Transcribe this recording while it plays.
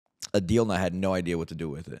a deal and I had no idea what to do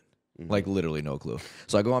with it. Like literally no clue.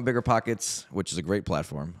 So I go on Bigger Pockets, which is a great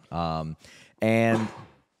platform. And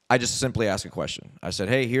I just simply ask a question. I said,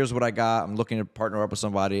 hey, here's what I got. I'm looking to partner up with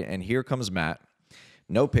somebody. And here comes Matt.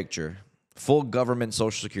 No picture. Full government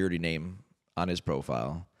social security name on his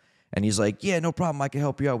profile. And he's like, yeah, no problem. I can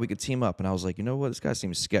help you out. We could team up. And I was like, you know what? This guy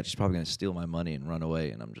seems sketch. He's probably going to steal my money and run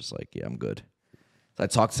away. And I'm just like, yeah, I'm good. So I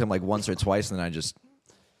talked to him like once or twice, and then I just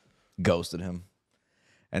ghosted him.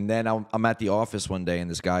 And then I'm at the office one day, and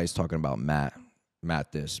this guy is talking about Matt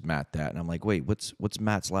this, Matt that. And I'm like, wait, what's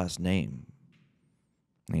Matt's last name?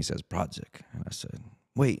 And he says, Prawdzik. And I said,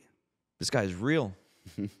 wait, this guy's real.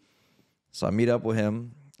 So I meet up with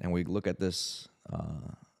him, and we look at this.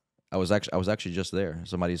 I was actually just there.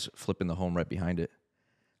 Somebody's flipping the home right behind it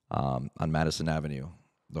on Madison Avenue.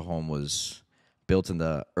 The home was built in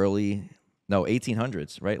the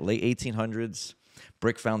 1800s, right? Late 1800s,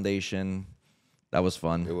 brick foundation. That was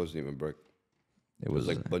fun. It wasn't even brick. It was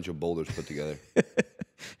like a bunch of boulders put together.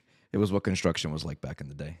 It was what construction was like back in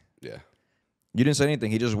the day. Yeah. You didn't say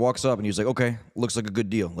anything. He just walks up and he's like, okay, looks like a good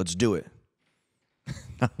deal. Let's do it.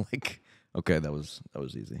 I'm like, okay, that was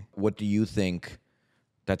easy. What do you think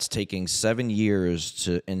that's taking 7 years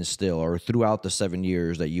to instill, or throughout the 7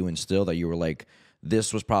 years that you instilled, that you were like,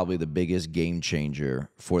 this was probably the biggest game changer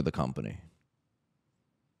for the company?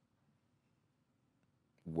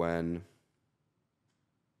 When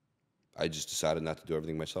I just decided not to do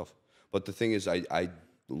everything myself. But the thing is, I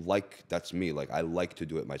like, that's me. Like, I like to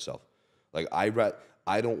do it myself. Like, not that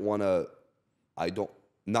I don't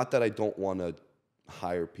want to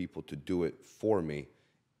hire people to do it for me.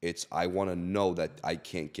 It's, I want to know that I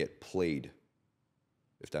can't get played,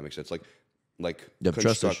 if that makes sense. Like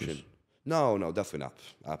construction. No, definitely not.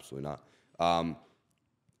 Absolutely not.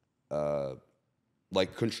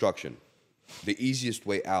 Like construction. The easiest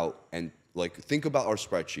way out, and like, think about our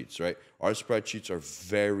spreadsheets, right? Our spreadsheets are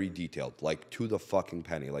very detailed, like to the fucking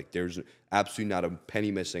penny. Like, there's absolutely not a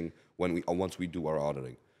penny missing once we do our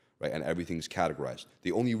auditing, right? And everything's categorized.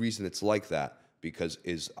 The only reason it's like that because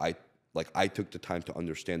I took the time to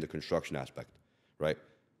understand the construction aspect, right?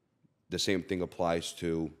 The same thing applies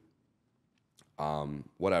to our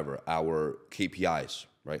KPIs,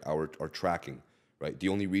 right? Our tracking, right? The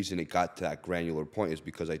only reason it got to that granular point is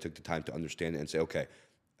because I took the time to understand it and say, okay,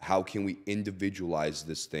 how can we individualize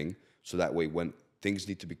this thing so that way when things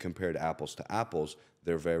need to be compared apples to apples,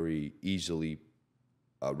 they're very easily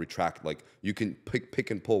retract. Like, you can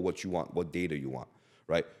pick and pull what you want, what data you want,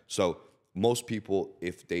 right? So most people,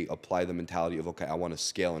 if they apply the mentality of, okay, I want to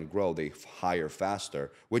scale and grow, they hire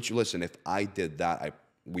faster, which, listen, if I did that,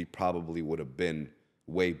 we probably would have been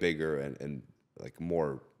way bigger and like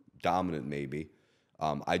more dominant maybe.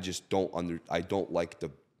 I just I don't like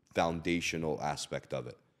the foundational aspect of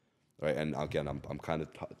it, right? And again, I'm kind of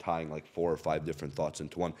tying like 4 or 5 different thoughts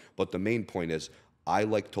into one. But the main point is, I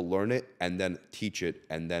like to learn it and then teach it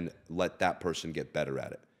and then let that person get better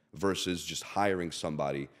at it versus just hiring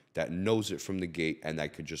somebody that knows it from the gate and I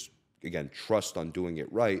could just, again, trust on doing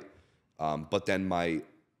it right. But then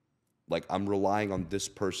I'm relying on this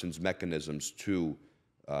person's mechanisms to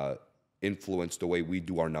influence the way we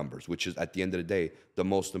do our numbers, which is, at the end of the day, the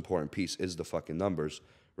most important piece is the fucking numbers,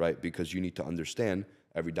 right? Because you need to understand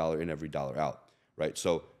every dollar in, every dollar out, right?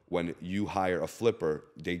 So when you hire a flipper,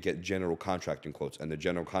 they get general contracting quotes, and the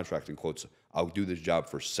general contracting quotes, I'll do this job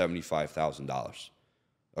for $75,000.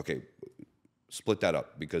 Okay, split that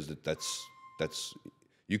up, because that's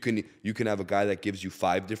you can have a guy that gives you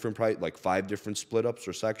 5 different like 5 different split ups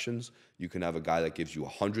or sections. You can have a guy that gives you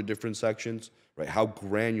 100 different sections, right? How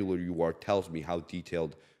granular you are tells me how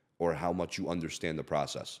detailed or how much you understand the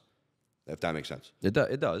process, if that makes sense.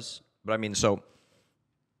 It does. But I mean, so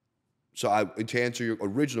to answer your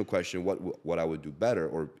original question, what I would do better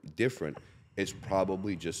or different is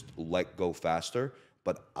probably just let go faster.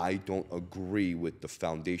 But I don't agree with the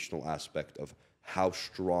foundational aspect of how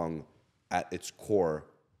strong at its core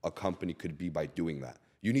a company could be by doing that.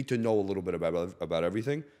 You need to know a little bit about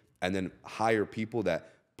everything and then hire people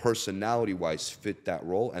that personality-wise fit that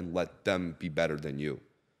role and let them be better than you.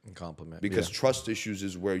 And compliment. Because trust issues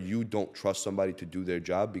is where you don't trust somebody to do their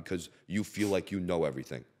job because you feel like you know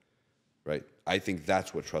everything, right? I think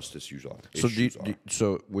that's what trust issues are.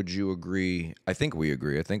 So would you agree? I think we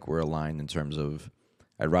agree. I think we're aligned in terms of,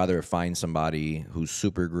 I'd rather find somebody who's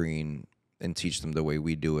super green and teach them the way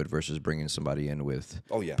we do it versus bringing somebody in with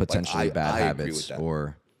potentially bad habits.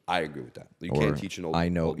 Or I agree with that. You can't teach an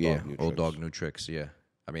old dog, new tricks. Yeah,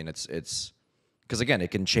 I mean it's because again, it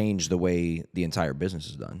can change the way the entire business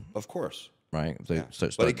is done. Of course, right? If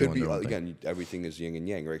but it could be again, everything is yin and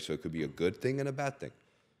yang, right? So it could be a good thing and a bad thing,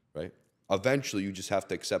 right? eventually you just have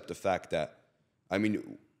to accept the fact that, I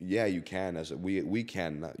mean, yeah, you can as a, we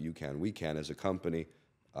can, not you can, we can as a company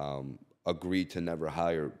agree to never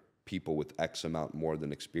hire people with X amount more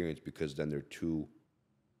than experience because then they're too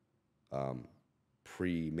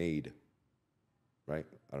pre-made, right?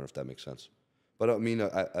 I don't know if that makes sense. But I mean,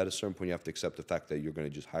 at a certain point, you have to accept the fact that you're going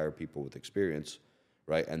to just hire people with experience,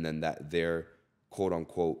 right? And then that their quote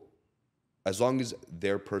unquote, as long as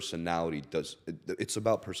their personality does, it's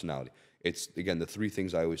about personality. It's, again, the three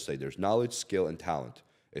things I always say. There's knowledge, skill, and talent.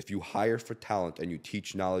 If you hire for talent and you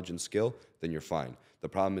teach knowledge and skill, then you're fine. The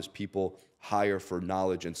problem is people hire for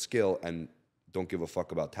knowledge and skill and don't give a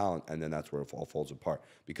fuck about talent, and then that's where it all falls apart.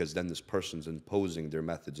 Because then this person's imposing their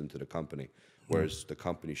methods into the company, whereas the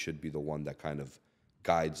company should be the one that kind of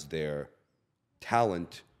guides their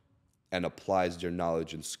talent and applies their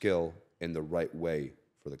knowledge and skill in the right way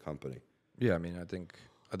for the company. Yeah, I mean, I think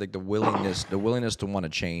the willingness to want to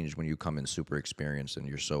change when you come in super experienced and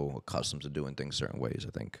you're so accustomed to doing things certain ways.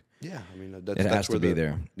 I think. Yeah, I mean, it has to be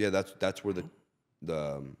there. Yeah, that's where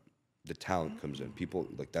the talent comes in. People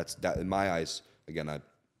like that in my eyes. Again, I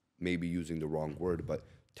may be using the wrong word, but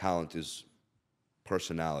talent is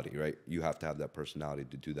personality, right? You have to have that personality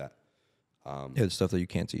to do that. Yeah, it's stuff that you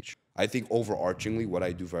can't teach. I think overarchingly, what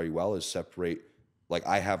I do very well is separate. Like,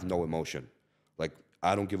 I have no emotion. Like,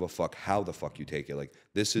 I don't give a fuck how the fuck you take it. Like,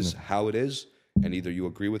 this is how it is, and either you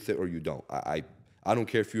agree with it or you don't. I don't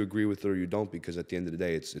care if you agree with it or you don't, because at the end of the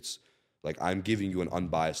day, it's like I'm giving you an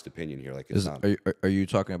unbiased opinion here. Like, it's not. Are you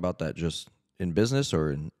talking about that just in business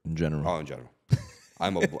or in general? Oh, in general.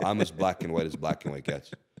 I'm as black and white as black and white gets.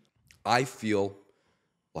 I feel,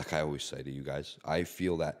 like I always say to you guys, I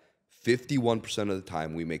feel that 51% of the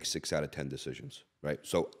time we make 6 out of 10 decisions, right?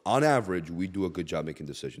 So on average, we do a good job making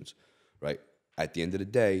decisions, right? At the end of the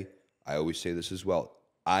day, I always say this as well,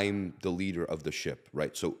 I'm the leader of the ship,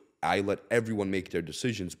 right? So I let everyone make their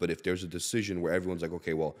decisions, but if there's a decision where everyone's like,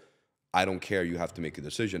 okay, well, I don't care, you have to make a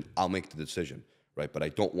decision, I'll make the decision, right? But I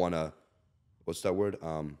don't want to, what's that word?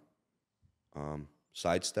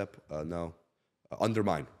 Sidestep?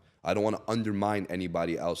 Undermine. I don't want to undermine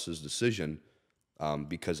anybody else's decision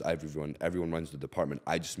because everyone runs the department.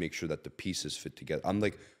 I just make sure that the pieces fit together.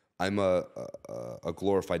 I'm a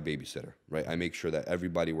glorified babysitter, right? I make sure that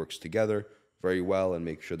everybody works together very well and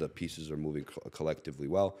make sure that pieces are moving collectively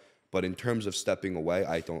well. But in terms of stepping away,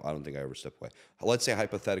 I don't think I ever step away. Let's say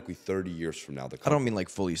hypothetically 30 years from now. I don't mean like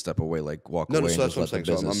fully step away, like walk away and just let the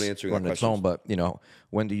business run its own. But,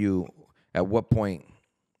 when do you, at what point,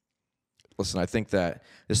 listen, I think that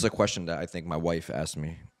this is a question that I think my wife asked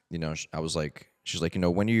me. I was like, she's like,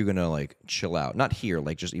 when are you going to like chill out? Not here,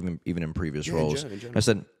 like just even in previous roles. In general. I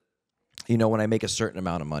said, when I make a certain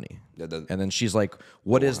amount of money. Yeah, and then she's like,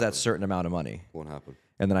 what is that certain amount of money? Won't happen.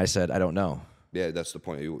 And then I said, I don't know. Yeah, that's the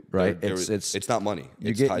point. Right? It's not money.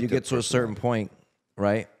 You get to a certain point,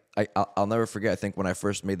 right? I'll never forget. I think when I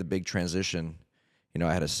first made the big transition,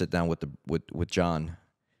 I had to sit down with John,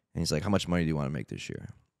 and he's like, how much money do you want to make this year?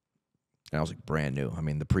 And I was like, brand new. I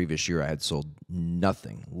mean, the previous year I had sold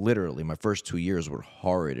nothing. Literally, my first 2 years were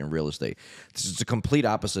horrid in real estate. This is the complete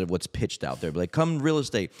opposite of what's pitched out there. But like, come real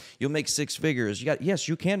estate, you'll make 6 figures. Yes,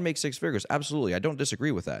 you can make 6 figures. Absolutely. I don't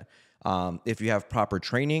disagree with that. If you have proper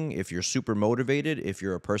training, if you're super motivated, if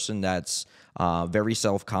you're a person that's very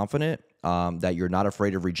self-confident, that you're not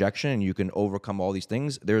afraid of rejection and you can overcome all these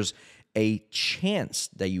things, there's a chance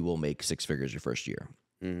that you will make 6 figures your first year.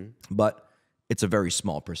 Mm-hmm. But it's a very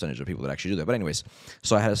small percentage of people that actually do that. But anyways,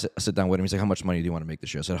 so I had to sit down with him. He's like, how much money do you want to make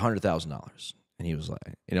this year? I said, $100,000. And he was like,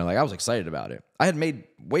 I was excited about it. I had made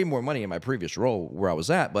way more money in my previous role where I was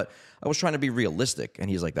at, but I was trying to be realistic. And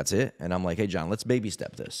he's like, that's it? And I'm like, hey, John, let's baby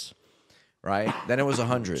step this. Right? Then it was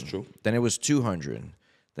 100. That's true. Then it was 200.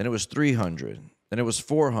 Then it was 300. Then it was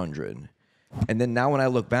 400. And then now when I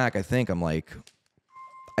look back, I'm like,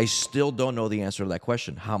 I still don't know the answer to that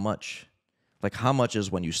question. How much? Like, how much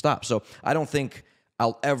is when you stop? So I don't think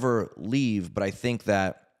I'll ever leave, but I think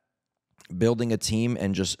that building a team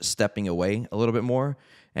and just stepping away a little bit more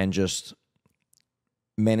and just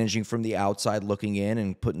managing from the outside looking in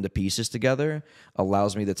and putting the pieces together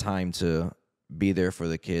allows me the time to be there for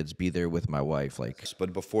the kids, be there with my wife.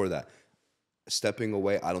 But before that, stepping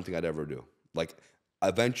away, I don't think I'd ever do. Like,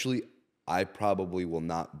 eventually, I probably will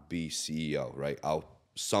not be CEO, right?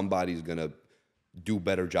 Somebody's going to do a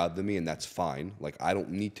better job than me, and that's fine. Like, I don't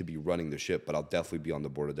need to be running the ship, but I'll definitely be on the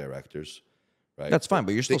board of directors, right? That's fine,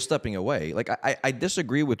 but you're still stepping away. Like, I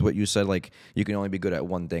disagree with what you said, like, you can only be good at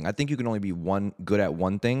one thing. I think you can only be good at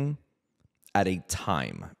one thing at a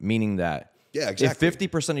time, meaning that exactly.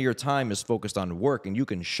 If 50% of your time is focused on work and you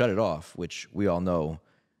can shut it off, which we all know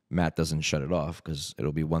Matt doesn't shut it off because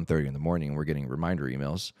it'll be 1:30 in the morning and we're getting reminder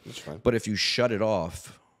emails. That's fine. But if you shut it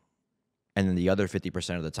off, and then the other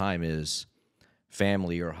 50% of the time is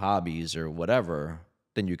family or hobbies or whatever,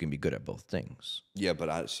 then you can be good at both things. Yeah, but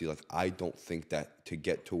I see, like, I don't think that to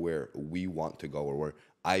get to where we want to go or where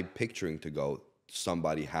I'm picturing to go,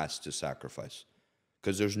 somebody has to sacrifice.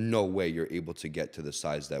 Because there's no way you're able to get to the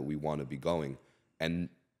size that we want to be going. And,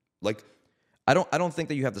 like, I don't think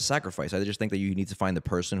that you have to sacrifice. I just think that you need to find the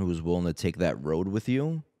person who is willing to take that road with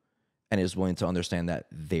you and is willing to understand that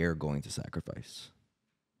they're going to sacrifice.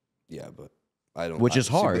 yeah, but I don't. Which is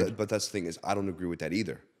hard. But that's the thing is, I don't agree with that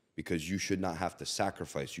either. Because you should not have to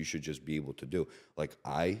sacrifice. You should just be able to do. Like,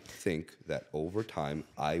 I think that over time,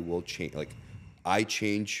 I will change. Like, I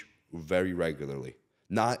change very regularly.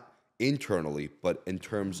 Not internally, but in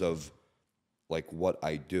terms of, like, what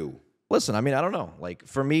I do. Listen, I mean, I don't know. Like,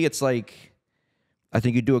 for me, it's like, I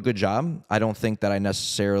think you do a good job. I don't think that I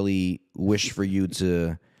necessarily wish for you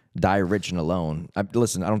to die rich and alone.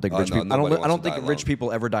 Listen, I don't think rich people. I don't think rich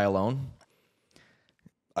people ever die alone.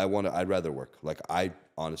 I'd rather work. Like, I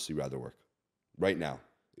honestly rather work right now.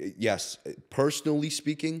 Yes, personally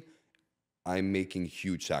speaking, I'm making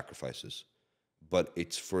huge sacrifices, but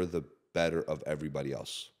it's for the better of everybody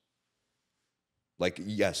else. Like,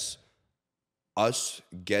 yes, us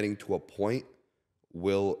getting to a point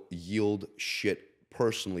will yield shit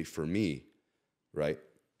personally for me, right?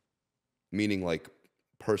 Meaning, like,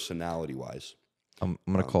 personality-wise. I'm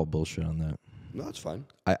going to call bullshit on that. No, that's fine.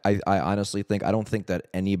 I honestly think, I don't think that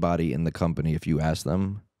anybody in the company, if you ask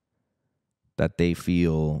them, that they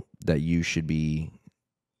feel that you should be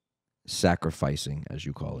sacrificing, as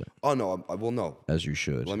you call it. Oh, no, I will know. As you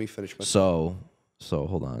should. Let me finish my So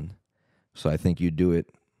hold on. So I think you do it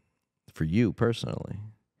for you personally.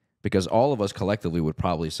 Because all of us collectively would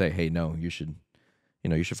probably say, hey, no, you should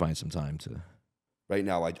find some time to. Right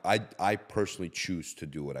now, I personally choose to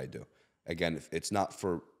do what I do. Again, if it's not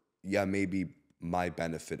for, maybe my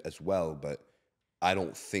benefit as well, but I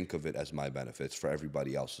don't think of it as my benefit. It's for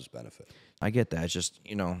everybody else's benefit. I get that. It's just,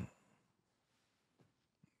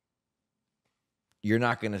 you're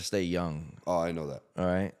not going to stay young. Oh, I know that. All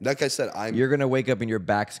right? Like I said, You're going to wake up and your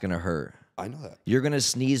back's going to hurt. I know that. You're going to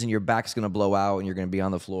sneeze and your back's going to blow out and you're going to be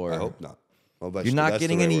on the floor. I hope not. Oh, You're not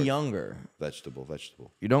getting any younger. Vegetable.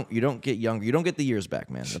 You don't get younger. You don't get the years back,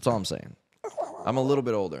 man. That's all I'm saying. I'm a little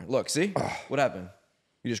bit older. Look, see? What happened?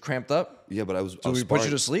 You just cramped up? Yeah, but I was we put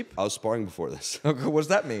you to sleep? I was sparring before this. Okay, what does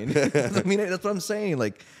that mean? I mean, that's what I'm saying.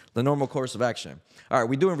 Like, the normal course of action. All right,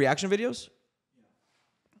 we doing reaction videos?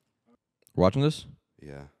 Watching this?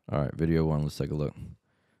 Yeah. All right, video 1. Let's take a look.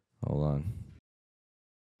 Hold on.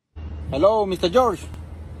 Hello, Mr. George.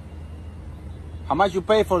 How much you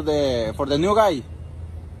pay for the new guy?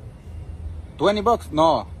 $20?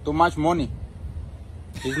 No, too much money.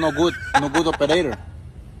 He's no good operator.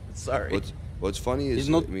 Sorry. What's funny is,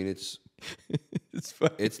 not- I mean, it's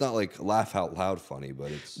funny. it's not like laugh out loud funny,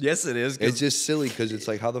 but it's Yes, it is. it's just silly because it's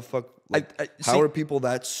like, how the fuck? Like, how are people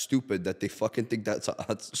that stupid that they fucking think that's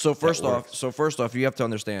So first works? off, you have to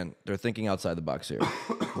understand they're thinking outside the box here.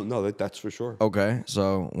 No, that's for sure. Okay,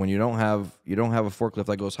 so when you don't have a forklift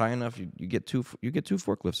that goes high enough, you get two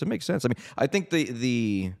forklifts. It makes sense. I mean, I think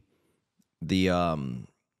the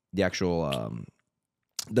actual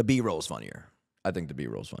the B-roll is funnier. I think the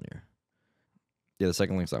B-roll is funnier. Yeah, the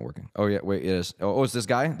second link's not working. Oh yeah, wait, it is. Oh, it's this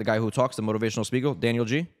guy, the guy who talks, the motivational speaker, Daniel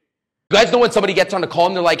G. You guys know when somebody gets on the call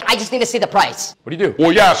and they're like, I just need to see the price. What do you do?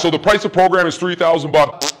 Well, yeah, so the price of program is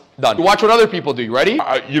 $3,000. Done. You watch what other people do. You ready?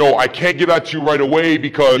 I can't give that to you right away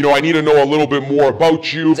because, I need to know a little bit more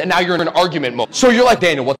about you. And now you're in an argument mode. So you're like,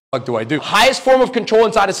 Daniel, what the fuck do I do? Highest form of control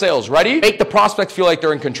inside of sales. Ready? Make the prospect feel like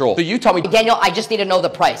they're in control. So you tell me, Daniel, I just need to know the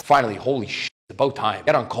price. finally, holy shit. It's about time. I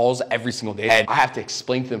get on calls every single day and I have to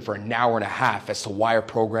explain to them for an hour and a half as to why our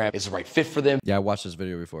program is the right fit for them. Yeah, I watched this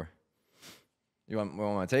video before. You want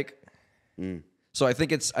my take? So I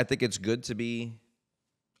think it's good to be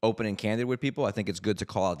open and candid with people. I think it's good to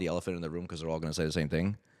call out the elephant in the room because they're all going to say the same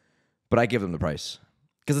thing. But I give them the price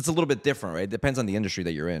because it's a little bit different, right? It depends on the industry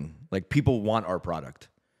that you're in. Like, people want our product.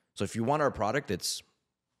 So if you want our product, it's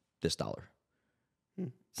this dollar.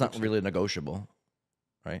 It's not really negotiable,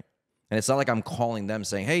 right? And it's not like I'm calling them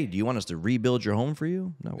saying, hey, do you want us to rebuild your home for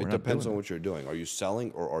you? No, we're It not depends doing on what you're doing. Are you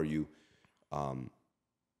selling or are you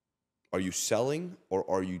selling or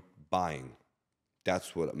are you buying?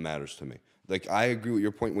 That's what matters to me. Like, I agree with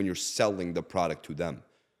your point when you're selling the product to them.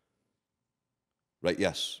 Right?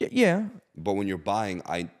 Yes. Yeah. But when you're buying,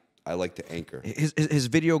 I like to anchor. His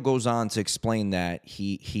video goes on to explain that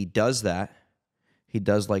he does that. He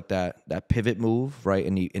does like that pivot move, right?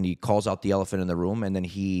 And he calls out the elephant in the room, and then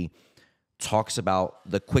he talks about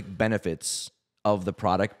the quick benefits of the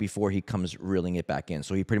product before he comes reeling it back in.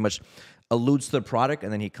 So he pretty much alludes to the product,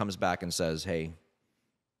 and then he comes back and says, hey,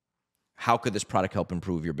 how could this product help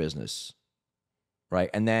improve your business? Right?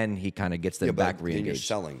 And then he kind of gets them back re-engaged. You're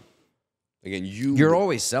selling. Again, you're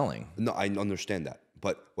always selling. No, I understand that.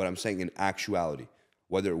 But what I'm saying in actuality,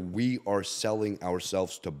 whether we are selling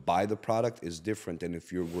ourselves to buy the product is different than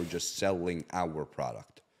if we're just selling our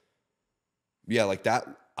product. Yeah, like that,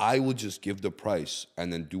 I will just give the price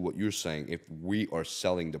and then do what you're saying if we are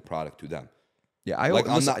selling the product to them.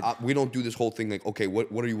 Yeah, we don't do this whole thing like, okay,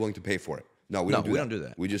 what are you willing to pay for it? No, we don't do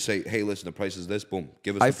that. We just say, hey, listen, the price is this, boom,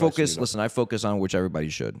 give us the price. I focus on which everybody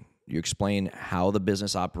should. You explain how the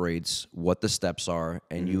business operates, what the steps are,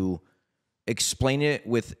 and you explain it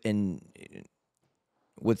with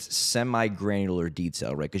semi-granular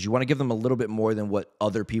detail, right? Because you want to give them a little bit more than what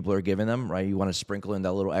other people are giving them, right? You want to sprinkle in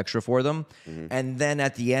that little extra for them. And then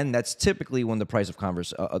at the end, that's typically when the price of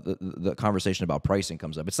the conversation about pricing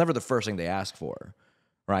comes up. It's never the first thing they ask for,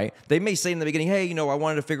 right? They may say in the beginning, hey, I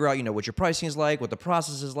wanted to figure out, what your pricing is like, what the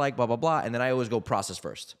process is like, blah, blah, blah. And then I always go process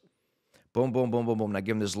first. Boom, boom, boom, boom, boom. And I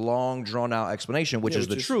give them this long, drawn-out explanation, which is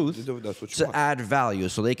the truth, to add value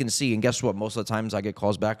so they can see. And guess what? Most of the times I get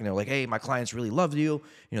calls back, and they're like, hey, my clients really loved you.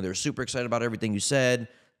 They're super excited about everything you said.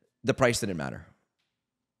 The price didn't matter.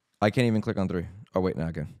 I can't even click on 3. Oh, wait, now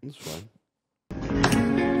I can. That's fine.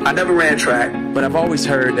 I never ran track, but I've always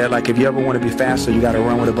heard that, like, if you ever want to be faster, you got to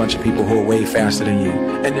run with a bunch of people who are way faster than you.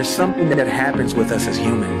 And there's something that happens with us as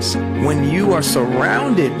humans. When you are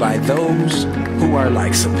surrounded by those who are,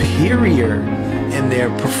 like, superior in their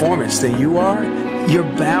performance than you are,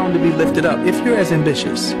 you're bound to be lifted up if you're as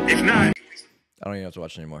ambitious. If not, I don't even have to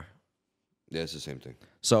watch anymore. Yeah, it's the same thing.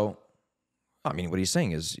 So, what he's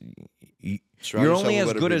saying is you're only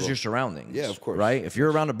as good as your surroundings. Yeah, of course. Right? If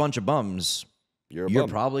you're around a bunch of bums, you're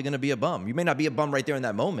probably going to be a bum. You may not be a bum right there in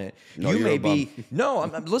that moment. No, you may a be. bum. No,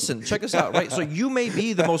 listen, check this out, right? So you may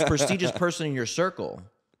be the most prestigious person in your circle,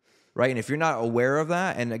 right? And if you're not aware of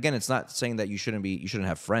that, and again, it's not saying that you shouldn't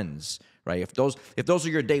have friends, right? If those are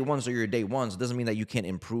your day ones, or your day ones, it doesn't mean that you can't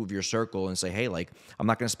improve your circle and say, hey, like, I'm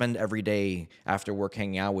not going to spend every day after work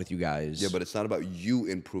hanging out with you guys. Yeah, but it's not about you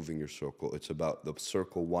improving your circle. It's about the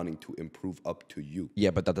circle wanting to improve up to you.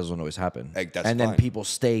 Yeah, but that doesn't always happen. That's then people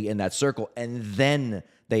stay in that circle, and then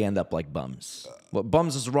they end up like bums. Well,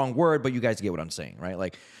 bums is the wrong word, but you guys get what I'm saying, right?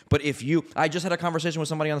 Like, but I just had a conversation with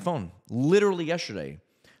somebody on the phone, literally yesterday.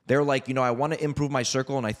 They're like, I want to improve my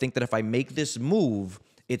circle, and I think that if I make this move,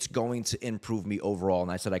 it's going to improve me overall.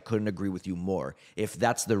 And I said, I couldn't agree with you more. If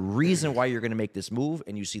that's the reason why you're going to make this move,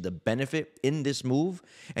 and you see the benefit in this move,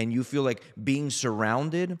 and you feel like being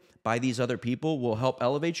surrounded by these other people will help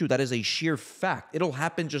elevate you, that is a sheer fact. It'll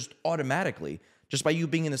happen just automatically, just by you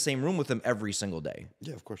being in the same room with them every single day.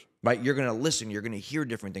 Yeah, of course. Right? You're going to listen. You're going to hear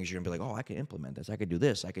different things. You're going to be like, oh, I can implement this. I can do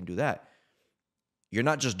this. I can do that. You're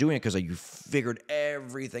not just doing it because you figured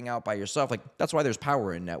everything out by yourself. Like, that's why there's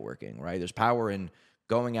power in networking, right? There's power in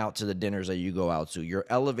going out to the dinners that you go out to. You're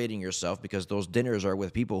elevating yourself because those dinners are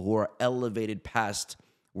with people who are elevated past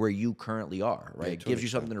where you currently are, right? It gives you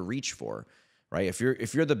something to reach for, right? If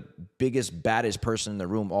you're the biggest, baddest person in the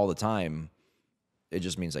room all the time, it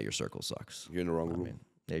just means that your circle sucks. You're in the wrong room.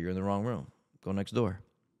 You're in the wrong room. Go next door.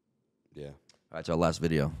 Yeah. All right, to our last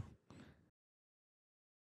video.